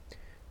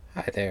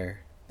Hi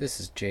there,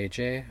 this is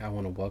JJ. I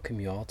want to welcome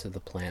you all to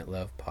the Plant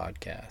Love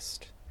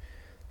Podcast.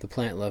 The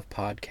Plant Love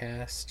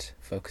Podcast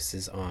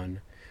focuses on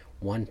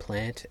one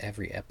plant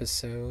every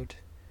episode,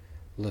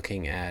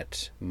 looking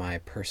at my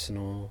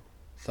personal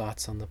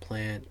thoughts on the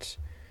plant,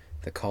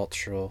 the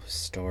cultural,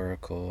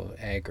 historical,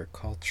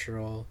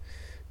 agricultural,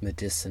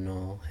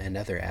 medicinal, and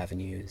other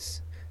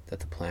avenues that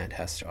the plant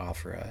has to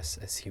offer us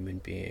as human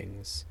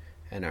beings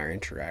and our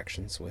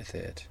interactions with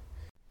it.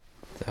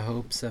 The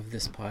hopes of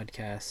this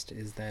podcast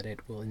is that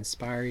it will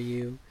inspire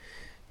you,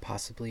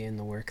 possibly in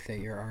the work that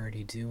you're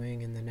already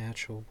doing in the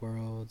natural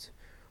world,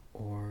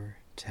 or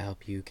to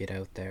help you get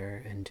out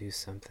there and do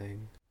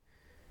something.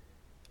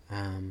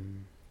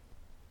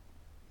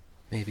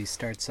 Maybe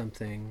start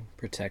something,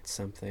 protect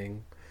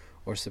something,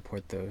 or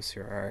support those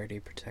who are already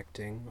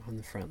protecting on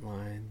the front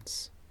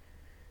lines.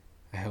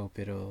 I hope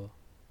it'll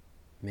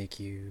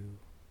make you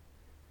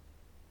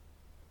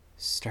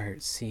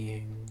start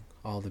seeing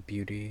all the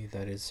beauty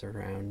that is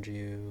around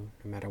you,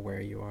 no matter where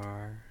you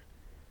are,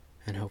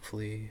 and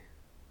hopefully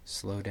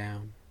slow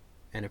down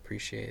and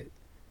appreciate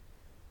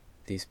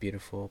these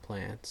beautiful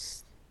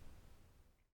plants